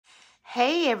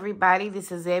Hey everybody,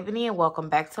 this is Ebony and welcome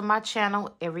back to my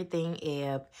channel, Everything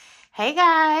Eb. Hey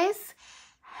guys.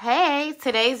 Hey,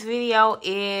 today's video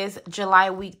is July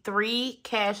week 3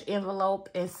 cash envelope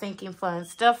and sinking fund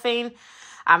stuffing.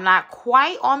 I'm not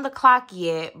quite on the clock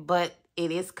yet, but it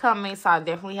is coming, so I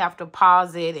definitely have to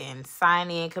pause it and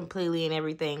sign in completely and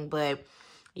everything. But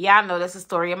y'all know that's the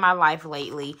story of my life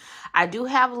lately. I do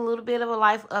have a little bit of a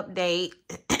life update.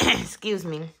 Excuse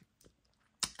me.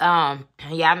 Y'all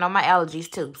know my allergies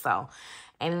too, so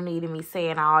ain't no need of me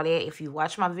saying all that. If you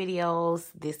watch my videos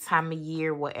this time of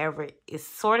year, whatever, it's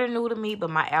sort of new to me,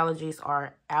 but my allergies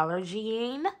are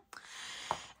allergying.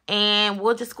 And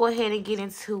we'll just go ahead and get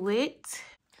into it.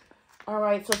 All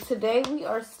right, so today we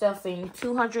are stuffing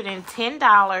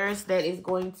 $210. That is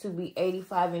going to be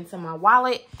 $85 into my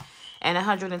wallet and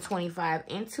 $125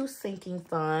 into sinking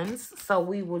funds. So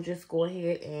we will just go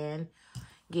ahead and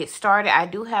get started. I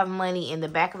do have money in the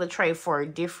back of the tray for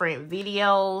different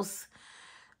videos,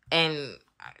 and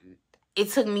it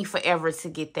took me forever to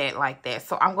get that like that,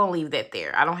 so I'm gonna leave that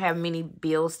there. I don't have many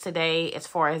bills today as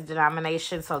far as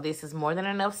denomination, so this is more than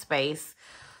enough space,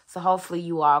 so hopefully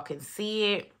you all can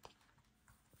see it.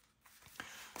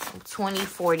 20,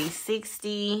 40,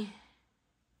 60,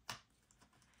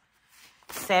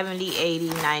 70, 80,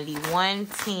 91,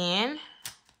 10,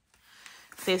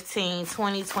 15,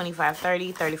 20, 25,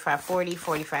 30, 35, 40,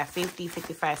 45, 50,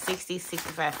 55, 60,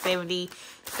 65, 70,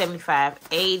 75,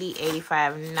 80,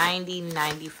 85, 90,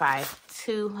 95,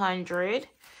 200,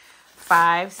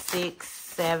 5, 6,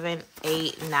 7,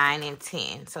 8, 9, and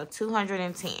 10. So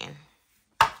 210,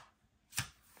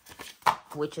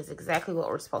 which is exactly what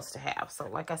we're supposed to have. So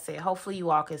like I said, hopefully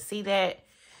you all can see that.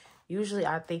 Usually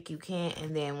I think you can,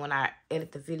 and then when I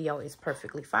edit the video, it's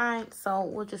perfectly fine. So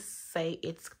we'll just say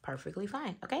it's perfectly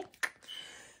fine, okay?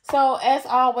 So as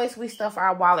always, we stuff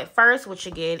our wallet first, which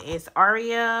again is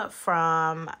Aria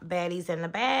from Baddies in the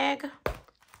Bag.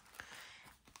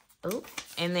 Ooh.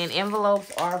 And then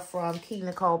envelopes are from Key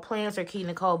Nicole Plans or Key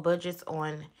Nicole Budgets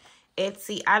on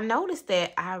Etsy. I noticed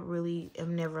that I really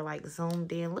am never like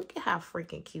zoomed in. Look at how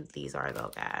freaking cute these are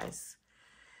though, guys.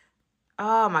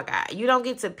 Oh my God. You don't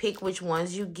get to pick which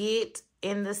ones you get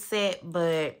in the set,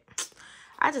 but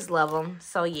I just love them.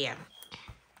 So yeah.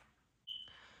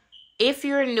 If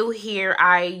you're new here,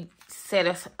 I set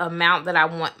an amount that I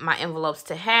want my envelopes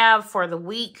to have for the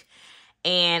week,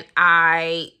 and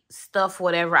I stuff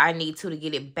whatever I need to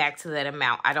get it back to that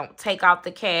amount. I don't take out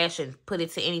the cash and put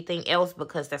it to anything else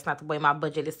because that's not the way my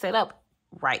budget is set up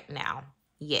right now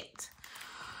yet.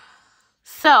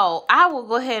 So I will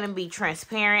go ahead and be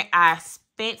transparent. I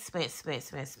spent,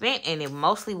 and it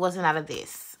mostly wasn't out of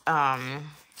this.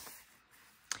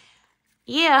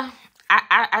 Yeah,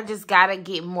 I just gotta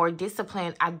get more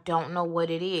disciplined. I don't know what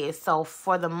it is. So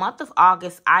for the month of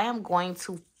August, I am going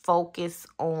to focus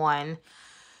on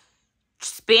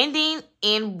spending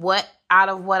out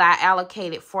of what I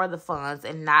allocated for the funds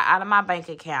and not out of my bank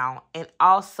account, and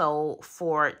also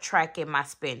for tracking my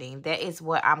spending. That is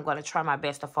what I'm going to try my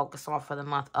best to focus on for the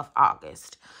month of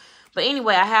August. But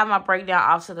anyway, I have my breakdown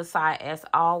off to the side as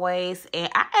always, and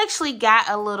I actually got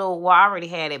a little, well, I already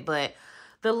had it, but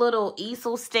the little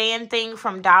easel stand thing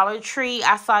from Dollar Tree.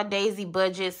 I saw Daisy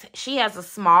Budgets. She has a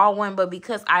small one, but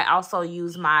because I also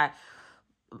use my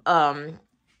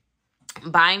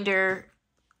binder,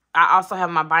 I also have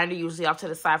my binder usually off to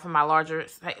the side for my larger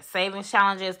savings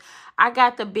challenges. I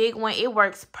got the big one. It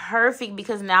works perfect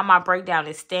because now my breakdown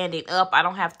is standing up. I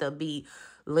don't have to be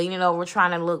leaning over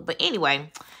trying to look. But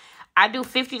anyway, I do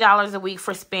 $50 a week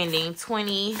for spending.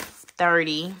 20,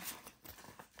 30,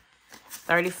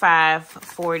 35,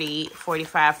 40,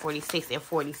 45, 46, and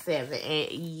 47.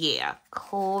 And yeah,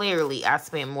 clearly I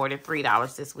spent more than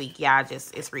 $3 this week. Yeah,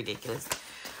 it's ridiculous.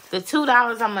 The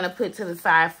 $2 I'm going to put to the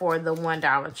side for the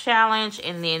 $1 challenge.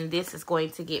 And then this is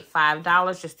going to get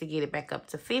 $5 just to get it back up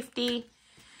to $50.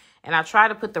 And I try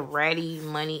to put the ready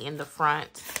money in the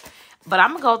front. But I'm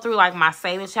going to go through like my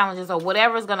savings challenges or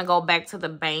whatever is going to go back to the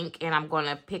bank. And I'm going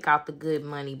to pick out the good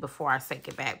money before I take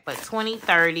it back. But 20,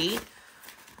 30,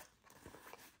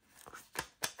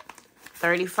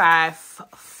 35,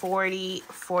 40,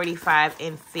 45,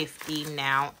 and 50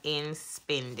 now in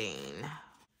spending.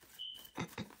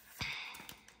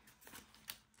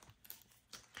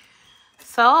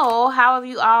 So, how have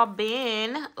you all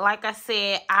been? Like I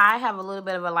said, I have a little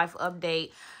bit of a life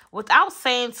update. Without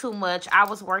saying too much, I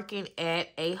was working at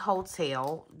a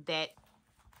hotel that...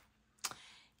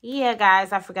 Yeah,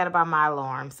 guys, I forgot about my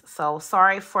alarms. So,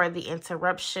 sorry for the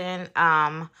interruption.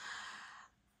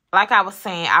 Like I was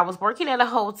saying, I was working at a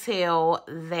hotel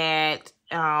that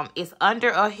It's under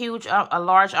a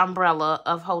large umbrella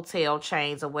of hotel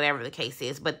chains or whatever the case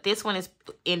is. But this one is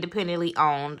independently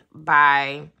owned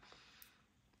by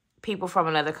people from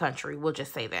another country. We'll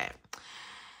just say that.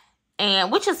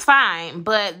 And which is fine,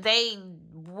 but they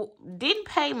didn't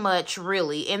pay much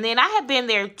really. And then I have been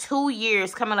there 2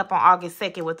 years coming up on August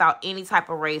 2nd without any type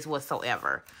of raise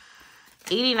whatsoever.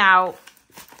 Eating out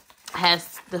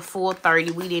has the full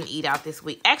 30. We didn't eat out this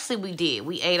week. Actually, we did.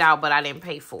 We ate out, but I didn't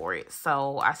pay for it.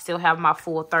 So I still have my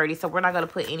full 30. So we're not going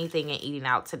to put anything in eating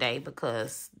out today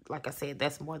because, like I said,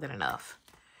 that's more than enough.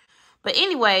 But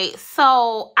anyway,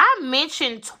 so I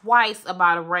mentioned twice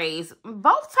about a raise,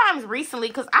 both times recently,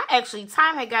 because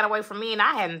time had got away from me and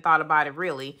I hadn't thought about it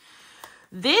really.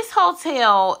 This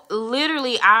hotel,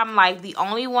 literally, I'm like the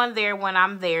only one there when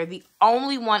I'm there, the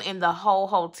only one in the whole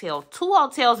hotel. 2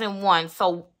 hotels in one.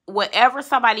 So whatever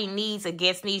somebody needs, a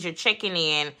guest needs, you're checking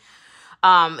in.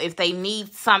 If they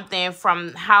need something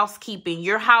from housekeeping,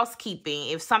 your housekeeping.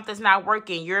 If something's not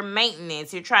working, your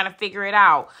maintenance, you're trying to figure it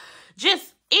out.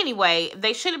 Anyway,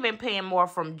 they should have been paying more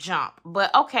from jump.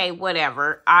 But okay,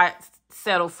 whatever. I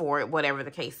settled for it, whatever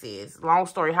the case is. Long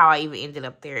story how I even ended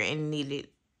up there and needed.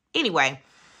 Anyway.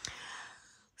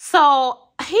 So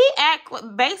he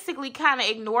basically kind of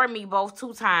ignored me both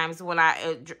 2 times when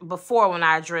I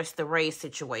addressed the raise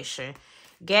situation.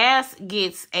 Gas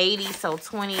gets 80, so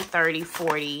 20, 30,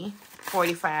 40,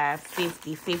 45,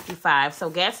 50, 55. So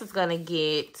gas is going to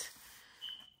get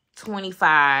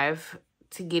 25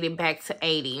 to get it back to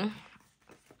 80.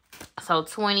 So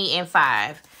 20 and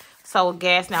 5. So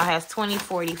gas now has 20,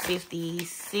 40, 50,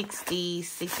 60,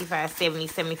 65, 70,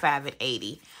 75, and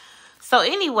 80. So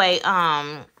anyway,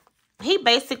 he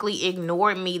basically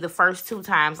ignored me the first 2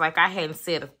 times like I hadn't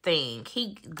said a thing.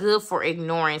 He good for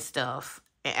ignoring stuff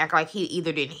and act like he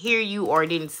either didn't hear you or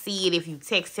didn't see it if you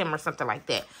text him or something like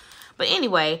that. But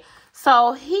anyway,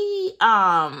 so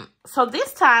so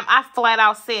this time I flat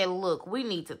out said, look, we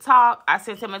need to talk. I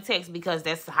sent him a text because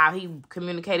that's how he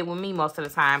communicated with me most of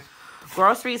the time.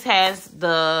 Groceries has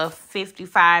the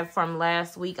 55 from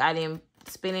last week. I didn't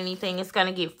spend anything. It's going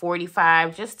to get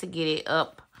 45 just to get it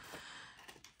up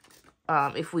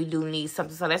if we do need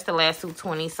something. So that's the last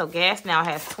 220. So gas now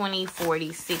has 20,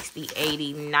 40, 60,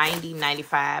 80, 90,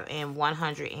 95, and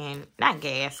 100 and not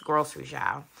gas, groceries,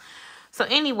 y'all. So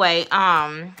anyway,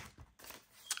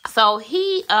 so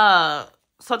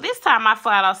this time I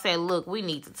flat out said, look, we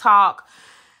need to talk.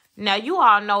 Now, you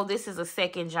all know this is a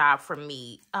second job for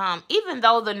me. Even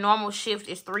though the normal shift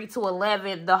is 3 to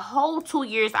 11, the whole 2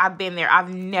 years I've been there,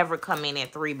 I've never come in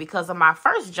at 3 because of my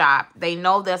first job. They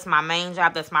know that's my main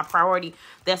job. That's my priority.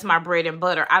 That's my bread and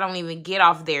butter. I don't even get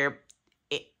off there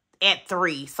at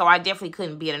 3. So I definitely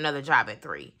couldn't be at another job at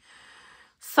 3.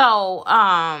 So,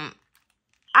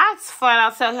 I flat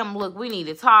out tell him, look, we need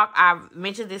to talk. I've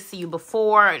mentioned this to you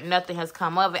before. Nothing has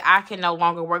come of it. I can no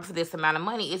longer work for this amount of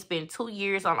money. It's been 2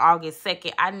 years on August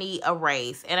 2nd. I need a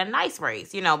raise and a nice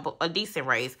raise, a decent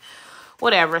raise,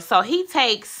 whatever. So he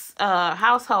takes,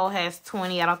 household has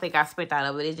 20. I don't think I spent out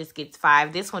of it. It just gets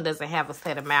 5. This one doesn't have a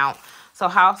set amount. So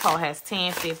household has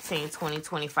 10, 15, 20,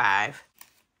 25.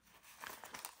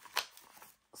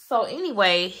 So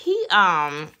anyway, he,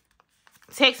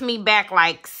 text me back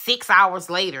like 6 hours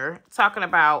later talking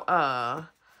about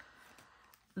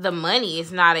the money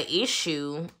is not an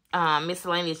issue.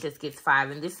 Miscellaneous just gets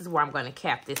 5. And this is where I'm going to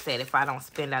cap this at. If I don't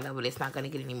spend out of it, it's not going to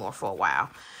get any more for a while.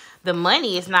 The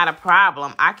money is not a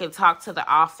problem. I can talk to the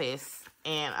office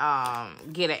and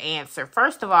get an answer.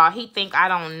 First of all, he think I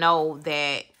don't know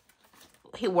that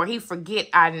he forget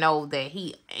I know that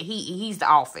he's the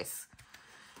office.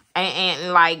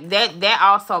 And like that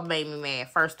also made me mad,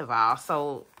 first of all.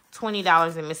 So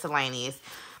 $20 in miscellaneous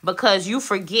because you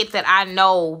forget that I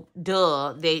know,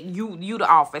 that you the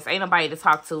office. Ain't nobody to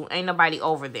talk to. Ain't nobody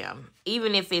over them.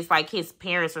 Even if it's like his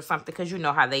parents or something, because you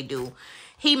know how they do.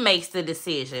 He makes the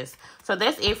decisions. So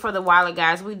that's it for the wallet,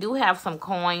 guys. We do have some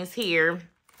coins here.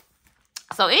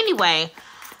 So anyway,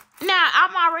 now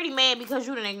I'm already mad because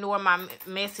you didn't ignore my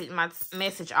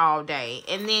message all day.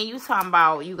 And then you talking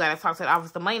about you got to talk to the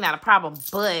office. The money not a problem,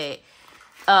 but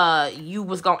you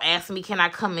was going to ask me, can I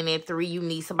come in at 3? You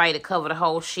need somebody to cover the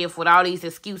whole shift with all these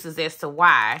excuses as to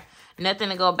why. Nothing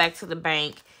to go back to the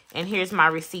bank. And here's my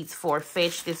receipts for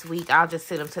Fetch this week. I'll just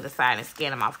sit them to the side and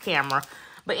scan them off camera.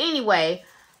 But anyway,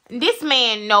 this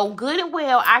man know good and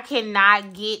well I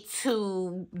cannot get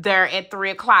to there at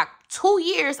 3 o'clock. 2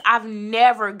 years, I've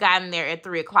never gotten there at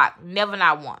 3 o'clock. Never,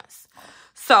 not once.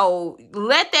 So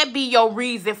let that be your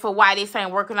reason for why this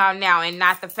ain't working out now and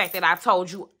not the fact that I told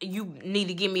you you need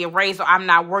to give me a raise or I'm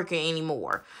not working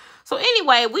anymore. So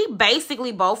anyway, we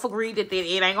basically both agreed that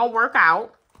it ain't going to work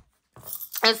out.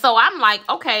 And so I'm like,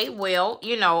 okay, well,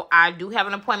 you know, I do have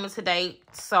an appointment today.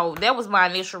 So that was my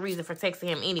initial reason for texting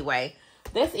him anyway.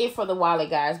 That's it for the wallet,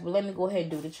 guys. But let me go ahead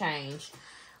and do the change.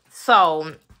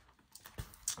 So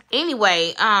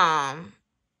anyway,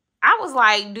 I was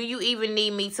like, do you even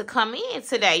need me to come in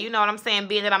today? You know what I'm saying?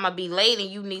 Being that I'm going to be late and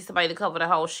you need somebody to cover the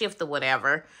whole shift or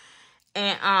whatever.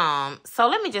 And so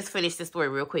let me just finish this story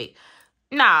real quick.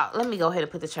 Nah, let me go ahead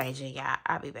and put the change in, y'all.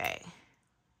 I'll be back.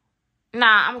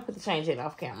 Nah, I'm going to put the change in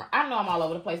off camera. I know I'm all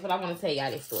over the place, but I want to tell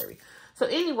y'all this story. So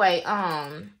anyway,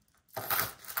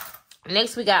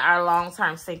 next we got our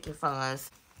long-term sinking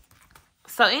funds.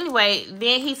 So anyway,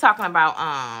 then he's talking about,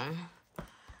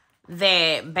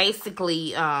 that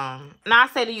basically, now I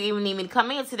said, do you even need me to come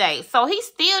in today? So he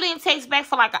still didn't text back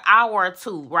for like an hour or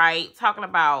two, right? Talking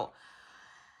about,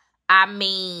 I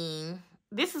mean,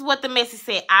 this is what the message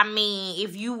said. I mean,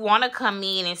 if you want to come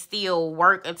in and still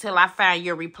work until I find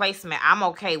your replacement, I'm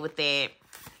okay with that.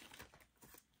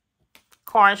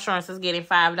 Car insurance is getting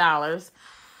 $5.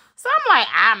 So I'm like,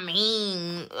 I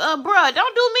mean, bruh,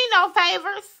 don't do me no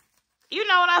favors. You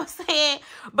know what I'm saying?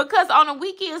 Because on the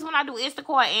weekends when I do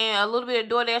Instacart and a little bit of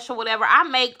DoorDash or whatever, I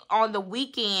make on the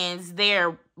weekends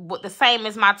there the same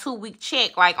as my 2-week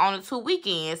check, like on the 2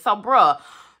 weekends. So, bruh,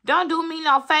 don't do me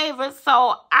no favors.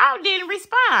 So I didn't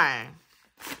respond.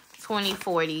 20,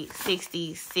 40,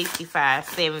 60, 65,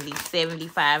 70,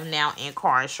 75 now in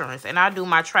car insurance. And I do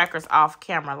my trackers off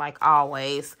camera like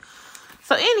always.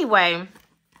 So anyway,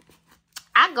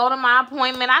 I go to my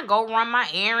appointment. I go run my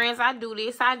errands. I do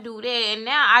this. I do that. And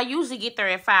now I usually get there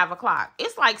at 5 o'clock.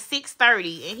 It's like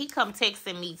 6:30. And he come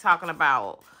texting me talking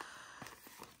about,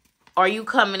 are you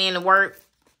coming in to work?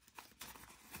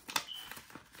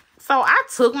 So I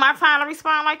took my time to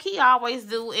respond like he always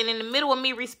do. And in the middle of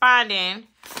me responding,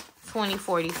 20,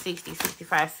 40, 60,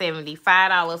 65, 70,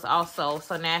 $5 also.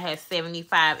 So now it has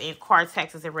 75 in car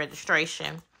taxes and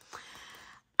registration.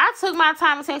 I took my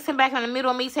time to text him back. In the middle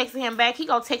of me texting him back, he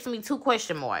gonna text me 2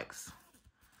 question marks.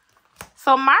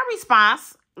 So my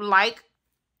response, like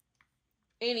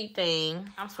anything,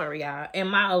 I'm sorry, y'all,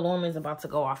 and my alarm is about to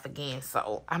go off again,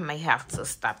 so I may have to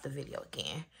stop the video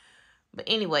again. But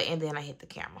anyway, and then I hit the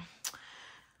camera.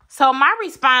 So my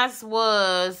response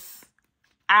was,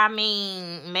 I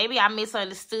mean, maybe I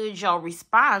misunderstood your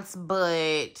response,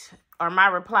 or my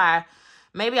reply,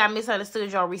 maybe I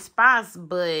misunderstood your response,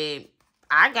 but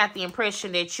I got the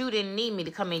impression that you didn't need me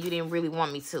to come in. You didn't really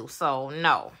want me to. So,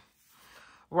 no.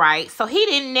 Right? So, he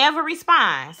didn't never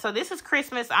respond. So, this is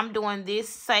Christmas. I'm doing this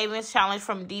savings challenge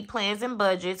from D Plans and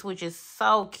Budgets, which is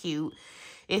so cute.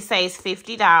 It saves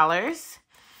 $50.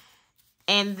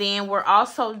 And then we're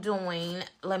also doing,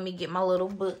 let me get my little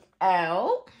book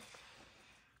out.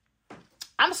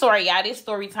 I'm sorry, y'all. This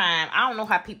story time. I don't know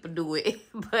how people do it.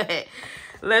 But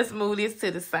let's move this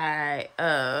to the side.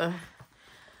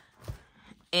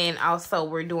 And also,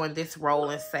 we're doing this roll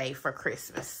and save for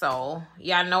Christmas. So,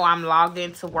 y'all know I'm logged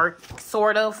into work,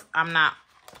 sort of. I'm not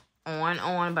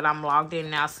on, but I'm logged in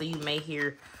now. So, you may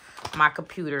hear my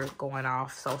computer going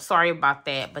off. So, sorry about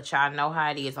that. But y'all know how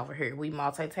it is over here. We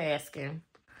multitasking.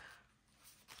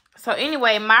 So,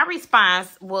 anyway, my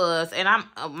response was, and I'm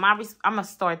going to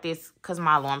start this because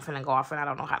my alarm finna go off. And I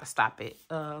don't know how to stop it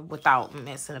without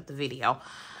messing up the video.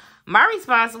 My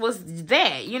response was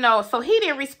that, you know, so he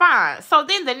didn't respond. So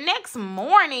then the next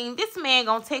morning, this man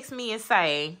gonna text me and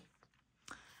say,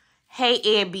 hey,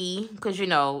 Ebby, because, you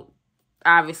know,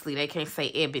 obviously they can't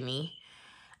say Ebony.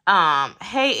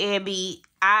 Hey, Ebby,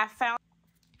 I found...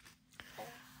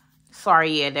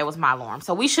 Sorry, yeah, that was my alarm.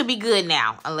 So we should be good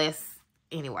now, unless...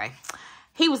 Anyway,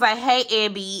 he was like, hey,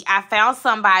 Ebby, I found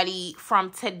somebody from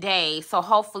today, so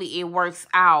hopefully it works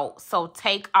out. So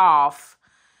take off.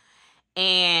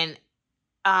 And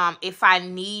if I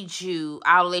need you,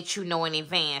 I'll let you know in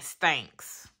advance.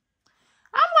 Thanks.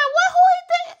 I'm like, what?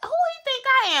 Who he think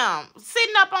I am?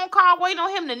 Sitting up on call waiting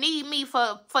on him to need me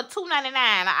for $2.99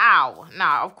 an hour.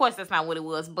 Nah, of course that's not what it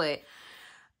was, but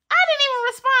I didn't even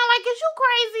respond. Like, is you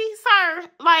crazy, sir?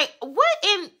 Like,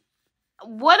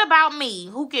 what about me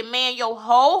who can man your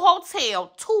whole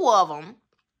hotel, 2 of them,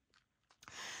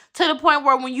 to the point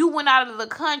where when you went out of the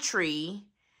country,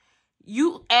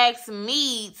 you asked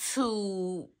me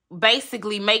to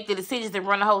basically make the decisions to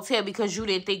run the hotel because you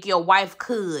didn't think your wife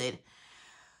could.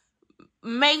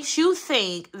 Makes you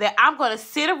think that I'm going to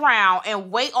sit around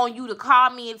and wait on you to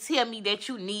call me and tell me that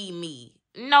you need me.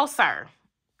 No, sir.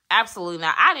 Absolutely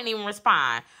not. I didn't even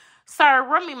respond. Sir,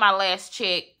 run me my last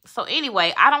check. So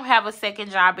anyway, I don't have a second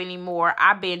job anymore.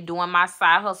 I've been doing my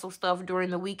side hustle stuff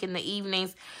during the week and the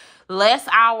evenings. Less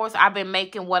hours. I've been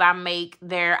making what I make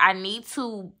there. I need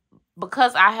to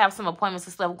because I have some appointments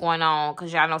and stuff going on,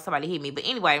 because y'all know somebody hit me. But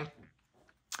anyway,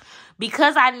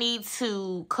 because I need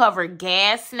to cover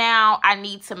gas now, I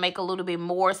need to make a little bit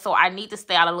more. So I need to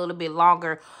stay out a little bit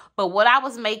longer. But what I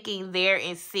was making there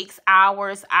in 6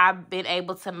 hours, I've been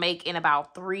able to make in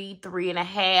about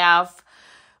 3.5,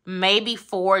 maybe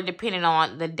 4, depending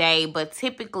on the day. But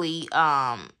typically,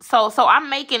 so I'm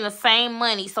making the same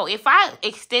money. So if I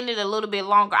extend it a little bit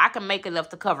longer, I can make enough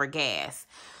to cover gas.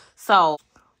 So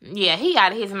yeah, he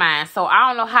out of his mind. So I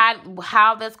don't know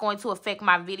how that's going to affect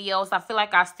my videos. I feel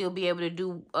like I'll still be able to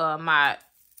do my,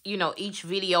 each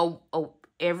video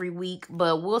every week,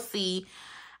 but we'll see.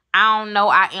 I don't know.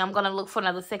 I am going to look for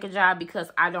another second job because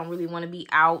I don't really want to be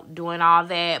out doing all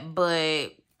that.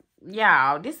 But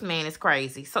y'all, this man is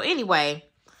crazy. So anyway,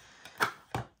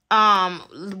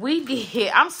 we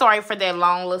did. I'm sorry for that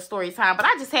long little story time, but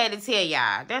I just had to tell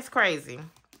y'all. That's crazy.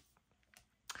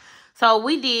 So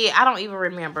we did, I don't even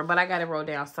remember, but I got it wrote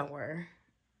down somewhere.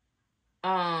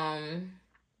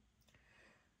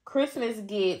 Christmas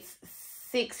gets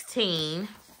 16.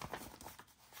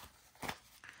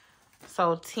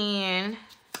 So 10,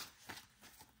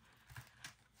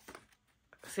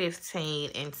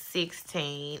 15, and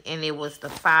 16. And it was the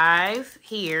 5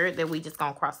 here that we just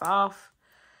gonna cross off.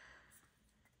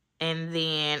 And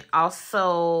then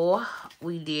also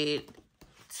we did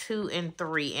 2 and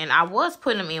 3, and I was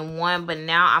putting them in 1, but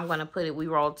now I'm gonna put it, we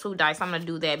rolled 2 dice. I'm gonna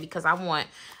do that because I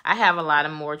have a lot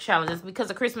of more challenges because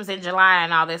of Christmas in July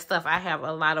and all that stuff. I have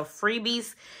a lot of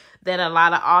freebies that a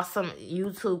lot of awesome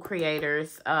YouTube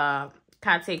creators,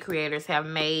 content creators have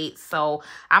made. So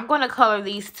I'm gonna color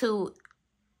these 2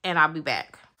 and I'll be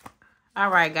back. All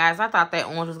right, guys, I thought that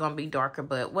orange was going to be darker,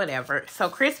 but whatever. So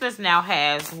Christmas now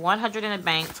has 100 in the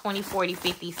bank, 20, 40,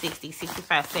 50, 60,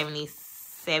 65, 70,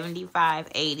 75,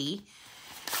 80,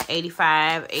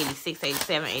 85, 86,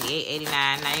 87, 88,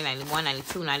 89, 90, 91,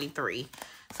 92, 93.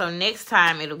 So next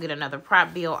time it'll get another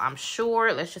prop bill, I'm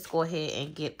sure. Let's just go ahead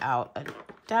and get out a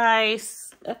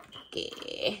dice.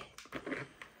 Okay.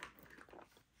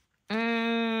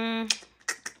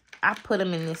 I put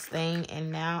them in this thing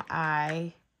and now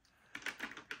I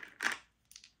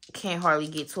can't hardly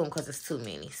get to them because it's too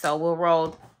many. So we'll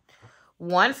roll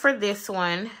 1 for this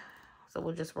one. So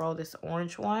we'll just roll this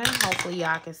orange one. Hopefully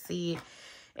y'all can see it.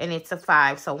 And it's a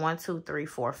 5. So 1, 2, 3,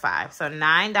 4, 5. So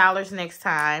 $9 next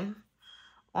time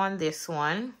on this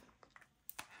one.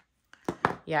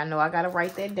 Yeah, I know I got to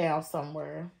write that down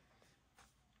somewhere.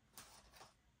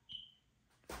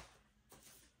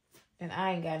 And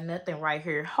I ain't got nothing right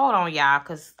here. Hold on, y'all,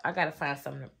 because I got to find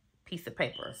some piece of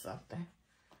paper or something.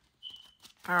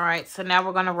 All right, so now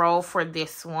we're going to roll for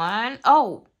this one.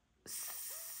 Oh,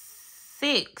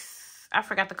 6. I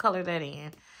forgot to color that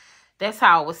in. That's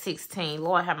how it was 16.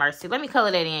 Lord have mercy. Let me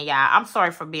color that in, y'all. I'm sorry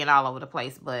for being all over the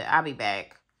place, but I'll be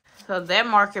back. So that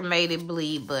marker made it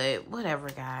bleed, but whatever,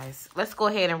 guys. Let's go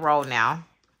ahead and roll now.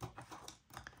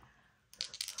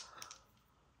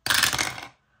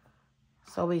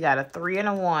 So we got a 3 and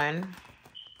a 1.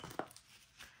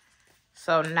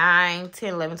 So 9,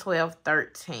 10, 11, 12,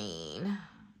 13.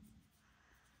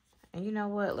 And you know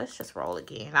what? Let's just roll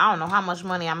again. I don't know how much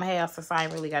money I'm going to have since I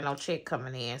ain't really got no check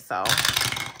coming in. So,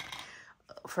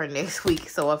 for next week.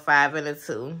 So, a 5 and a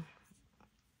 2.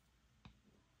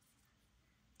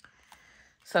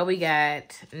 So, we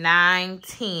got 9,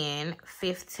 10,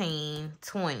 15,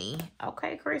 20.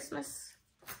 Okay, Christmas.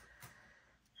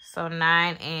 So,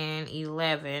 9 and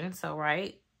 11. So,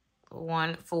 right?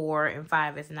 1, 4, and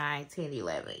 5 is 9, 10,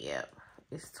 11. Yep.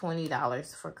 It's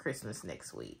 $20 for Christmas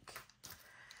next week.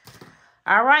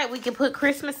 All right, we can put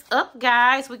Christmas up,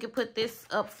 guys. We can put this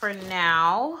up for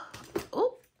now.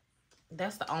 Oop.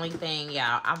 That's the only thing,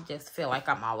 y'all. I just feel like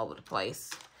I'm all over the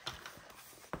place.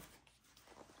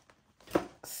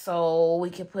 So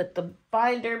we can put the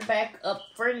binder back up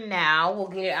for now. We'll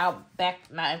get it out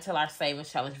back not until our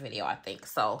savings challenge video, I think.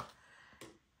 So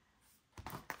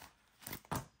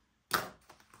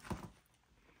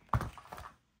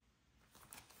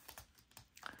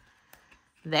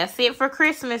that's it for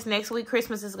Christmas. Next week,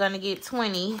 Christmas is going to get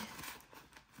 20.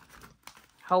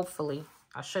 Hopefully.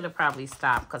 I should have probably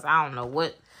stopped because I don't know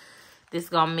what this is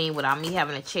going to mean without me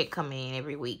having a check come in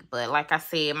every week. But like I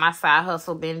said, my side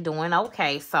hustle been doing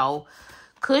okay. So,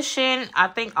 cushion, I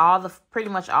think pretty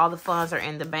much all the funds are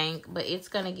in the bank. But it's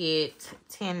going to get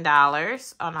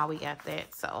 $10. Oh, no, we got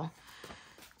that. So,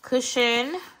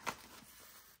 cushion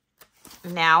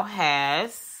now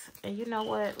has, and you know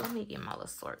what? Let me get my little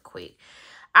sort quick.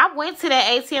 I went to that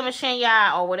ATM machine,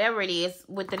 y'all, or whatever it is,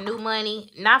 with the new money.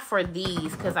 Not for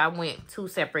these, because I went 2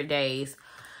 separate days.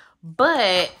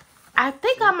 But I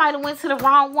think I might have went to the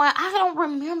wrong one. I don't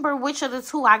remember which of the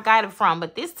two I got it from,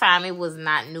 but this time it was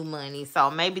not new money.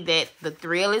 So maybe that the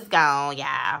thrill is gone,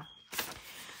 yeah.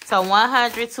 So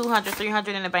 100, 200,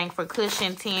 300 in the bank for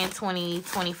cushion, 10, 20,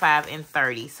 25, and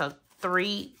 30. So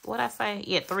what I say?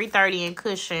 Yeah, 330 in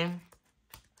cushion.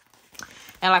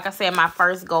 And like I said, my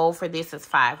first goal for this is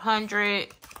 500.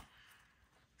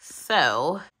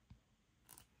 So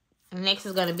next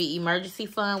is going to be emergency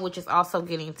fund, which is also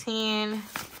getting 10.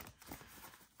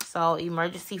 So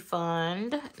emergency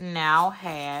fund now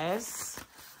has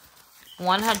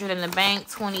 100 in the bank,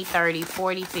 20, 30,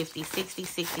 40, 50, 60,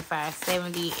 65,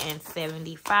 70, and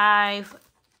 75.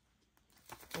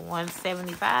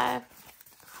 175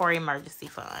 for emergency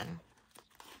fund.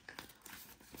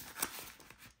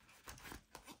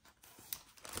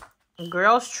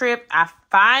 Girls trip. I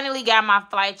finally got my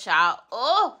flight, y'all.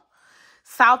 Oh,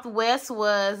 Southwest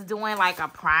was doing like a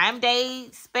Prime Day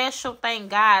special.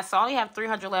 Thank God. So I only have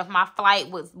 300 left. My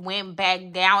flight went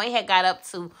back down. It had got up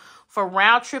to, for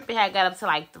round trip, it had got up to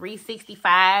like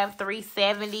 365,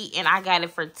 370, and I got it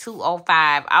for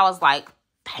 205. I was like,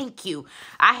 thank you.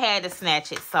 I had to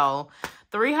snatch it. So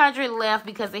 300 left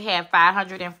because it had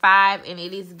 505, and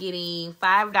it is getting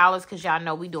 $5 because y'all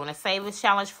know we doing a savings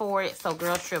challenge for it. So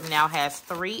Girls Trip now has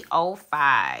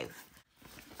 305.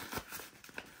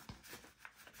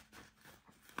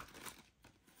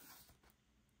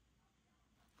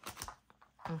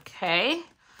 Okay.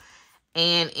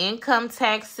 And income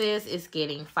taxes is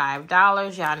getting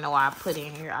 $5. Y'all know I put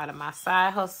in here out of my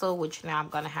side hustle, which now I'm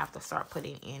going to have to start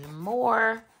putting in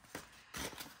more.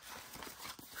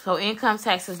 So income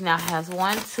taxes now has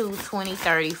 1, 2, 20,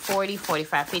 30, 40,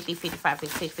 45, 50, 55,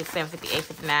 56, 57, 58,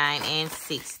 59, and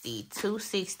 60.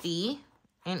 260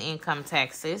 in income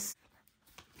taxes.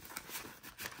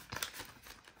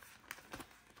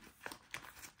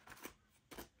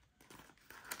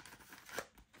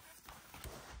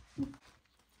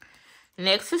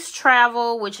 Next is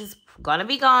travel, which is going to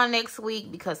be gone next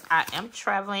week because I am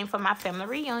traveling for my family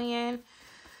reunion.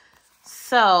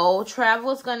 So travel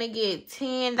is going to get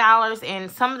 $10, and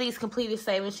some of these completed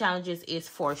savings challenges is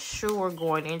for sure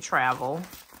going in travel.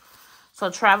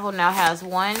 So travel now has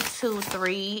 1, 2,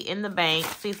 3 in the bank,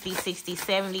 50, 60,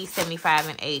 70, 75,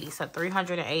 and 80. So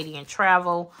 380 in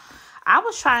travel. I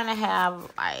was trying to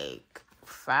have like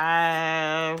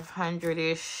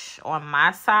 500-ish on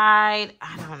my side.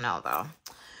 I don't know though.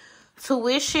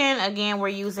 Tuition, again, we're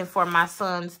using for my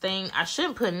son's thing. I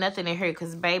shouldn't put nothing in here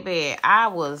because, baby,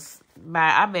 I've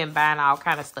been buying all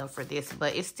kind of stuff for this,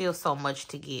 but it's still so much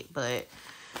to get. But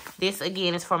this,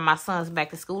 again, is for my son's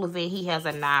back-to-school event. He has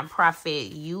a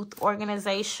nonprofit youth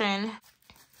organization.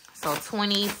 So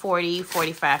 20, 40,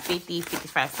 45, 50,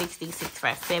 55, 60,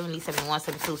 65, 70, 71,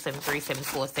 72, 73,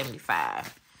 74,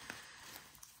 75.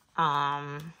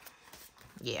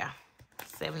 Yeah.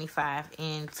 75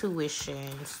 in tuition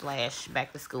 /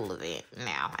 back to school event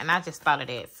now. And I just thought of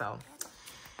that, so.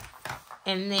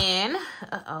 And then,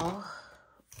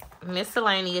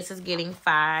 miscellaneous is getting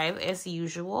 5 as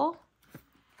usual.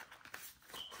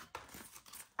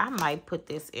 I might put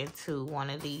this into one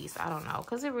of these. I don't know,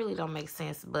 because it really don't make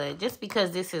sense. But just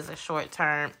because this is a short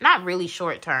term, not really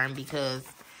short term, because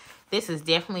this is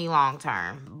definitely long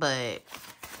term. But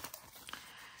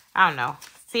I don't know.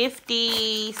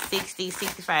 50, 60,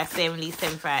 65, 70,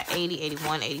 75, 80,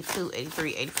 81, 82,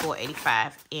 83, 84,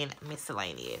 85 in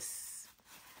miscellaneous.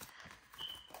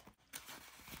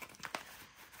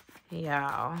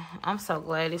 Y'all, I'm so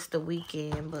glad it's the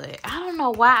weekend, but I don't know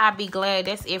why I be glad.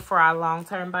 That's it for our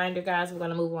long-term binder, guys. We're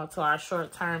going to move on to our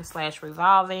short-term /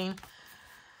 revolving.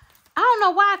 I don't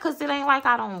know why, because it ain't like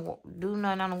I don't do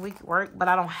nothing on the week work, but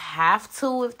I don't have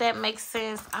to, if that makes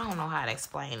sense. I don't know how to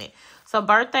explain it. So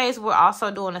birthdays, we're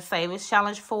also doing a savings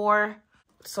challenge for.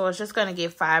 So it's just going to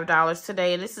get $5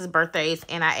 today. And this is birthdays,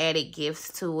 and I added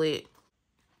gifts to it.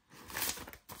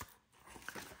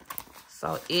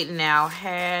 So it now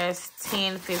has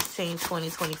 10, 15, 20,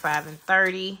 25, and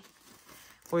 30.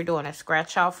 We're doing a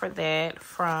scratch off for that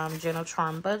from Gentle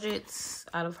Charm Budgets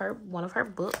out of one of her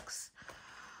books.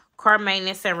 Car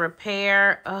maintenance and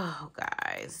repair. Oh,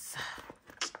 guys.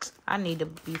 I need to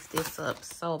beef this up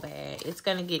so bad. It's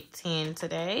going to get 10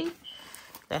 today.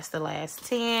 That's the last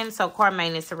 10. So car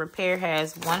maintenance and repair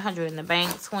has 100 in the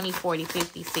bank. 20, 40,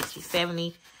 50, 60,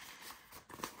 70,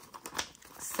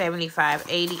 75,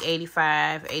 80,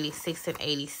 85, 86, and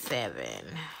 87.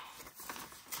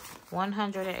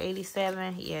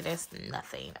 187. Yeah, that's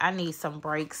nothing. I need some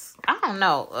breaks. I don't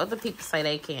know. Other people say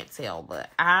they can't tell, but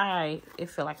it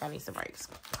feel like I need some breaks.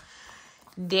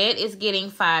 Debt is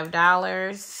getting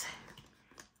 $5.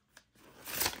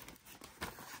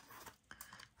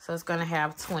 So it's going to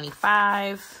have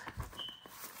 25.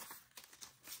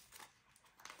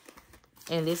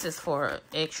 And this is for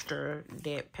extra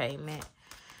debt payment.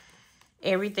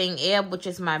 Everything else, which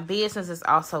is my business, is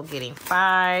also getting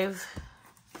 5.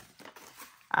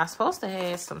 I was supposed to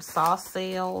have some sauce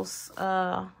sales,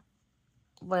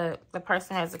 but the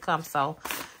person hasn't come. So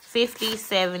 50,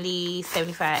 70,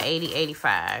 75, 80,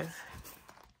 85.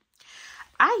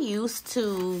 I used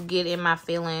to get in my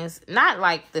feelings, not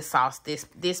like the sauce.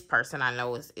 This person I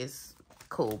know is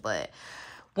cool, but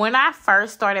when I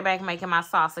first started back making my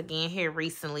sauce again here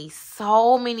recently,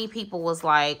 so many people was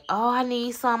like, oh, I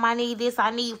need some, I need this,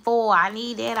 I need 4, I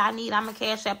need that, I'm going to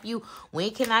cash up you. When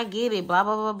can I get it? Blah,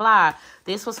 blah, blah, blah.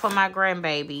 This was for my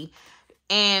grandbaby.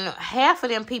 And half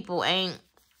of them people ain't,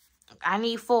 I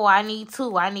need 4, I need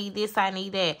 2, I need this, I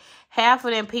need that. Half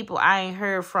of them people I ain't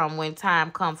heard from when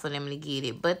time come for them to get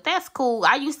it. But that's cool.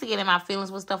 I used to get in my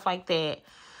feelings with stuff like that.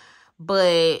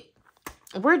 But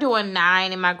we're doing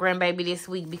 9 in my grandbaby this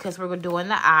week because we're doing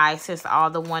the eye since all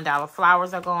the $1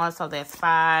 flowers are gone. So that's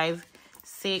 5,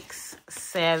 6,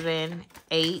 7,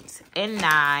 8, and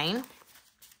 9.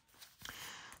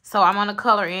 So I'm going to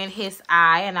color in his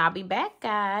eye and I'll be back,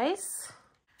 guys.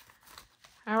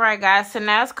 All right, guys. So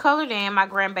now it's colored in. My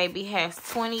grandbaby has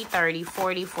 20, 30,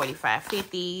 40, 45,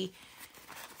 50,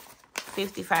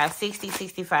 55, 60,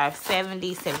 65,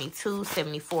 70, 72,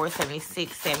 74,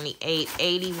 76, 78,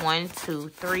 80, 1, 2,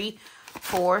 3,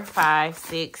 4, 5,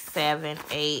 6, 7,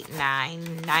 8,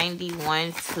 9, 90,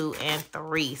 1, 2, and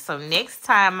 3. So next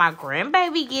time my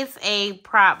grandbaby gets a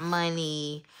prop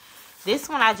money, this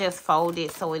one I just folded,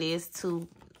 so it is 2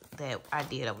 that I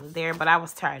did over there, but I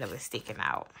was tired of it sticking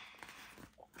out.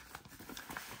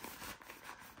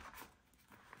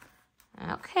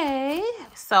 Okay,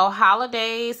 so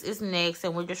holidays is next,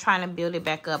 and we're just trying to build it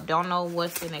back up. Don't know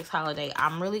what's the next holiday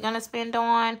I'm really going to spend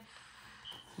on,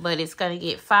 but it's going to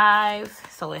get 5,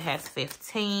 so it has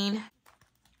 15.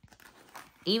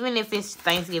 Even if it's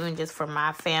Thanksgiving just for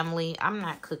my family, I'm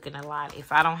not cooking a lot.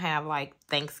 If I don't have, like,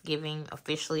 Thanksgiving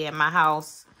officially at my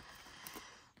house,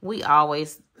 we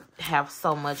always have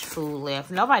so much food left.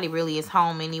 Nobody really is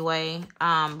home anyway,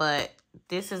 but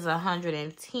this is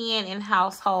 110 in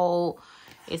household.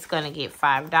 It's going to get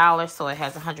 $5, so it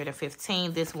has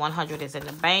 115. This 100 is in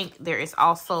the bank. There is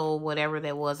also whatever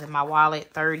that was in my wallet,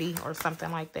 30 or something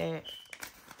like that.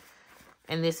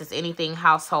 And this is anything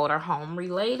household or home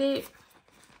related.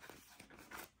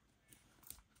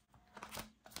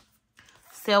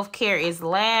 Self-care is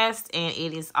last, and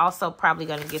it is also probably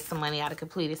going to get some money out of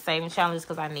completed savings challenges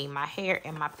because I need my hair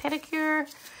and my pedicure.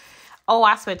 Oh,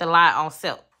 I spent a lot on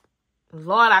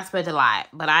Lord, I spent a lot,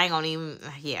 but I ain't gonna even,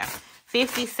 yeah.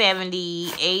 50,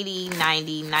 70, 80,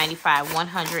 90, 95,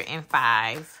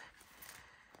 105.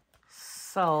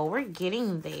 So we're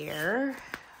getting there,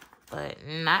 but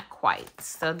not quite.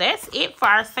 So that's it for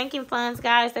our sinking funds,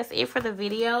 guys. That's it for the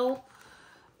video.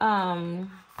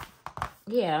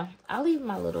 Yeah, I'll leave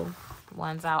my little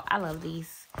ones out. I love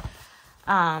these.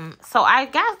 So I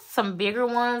got some bigger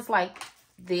ones like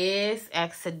this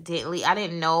accidentally. I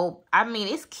didn't know. I mean,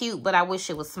 it's cute, but I wish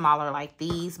it was smaller like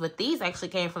these. But these actually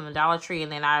came from the Dollar Tree,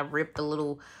 and then I ripped the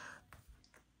little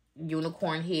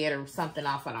unicorn head or something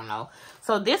off. I don't know.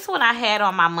 So this one I had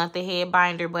on my monthly head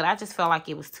binder, but I just felt like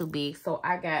it was too big. So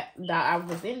I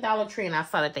was in Dollar Tree, and I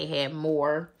saw that they had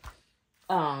more.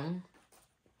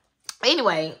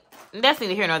 Anyway, that's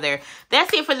neither here nor there.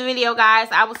 That's it for the video, guys.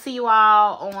 I will see you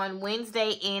all on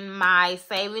Wednesday in my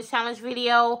savings challenge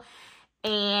video.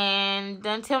 And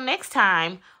until next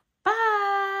time,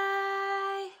 bye.